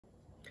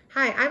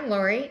Hi, I'm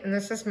Lori, and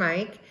this is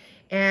Mike,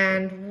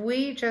 and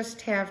we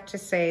just have to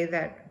say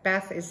that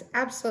Beth is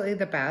absolutely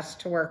the best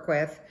to work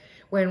with.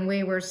 When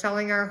we were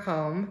selling our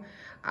home,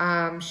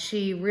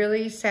 she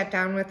really sat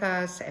down with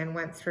us and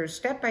went through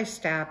step by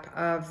step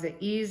of the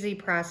easy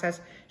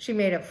process. She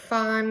made it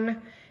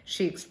fun.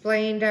 She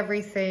explained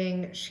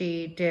everything.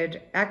 She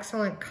did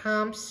excellent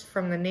comps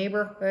from the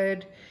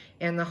neighborhood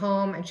and the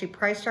home, and she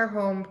priced our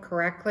home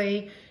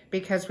correctly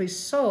because we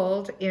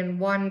sold in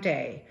one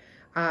day.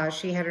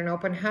 She had an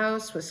open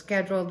house with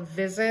scheduled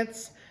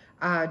visits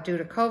due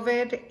to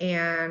COVID,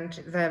 and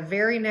the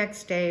very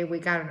next day we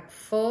got a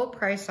full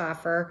price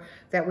offer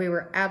that we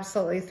were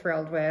absolutely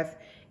thrilled with.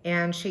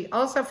 And she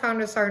also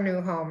found us our new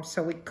home,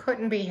 so we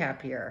couldn't be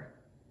happier.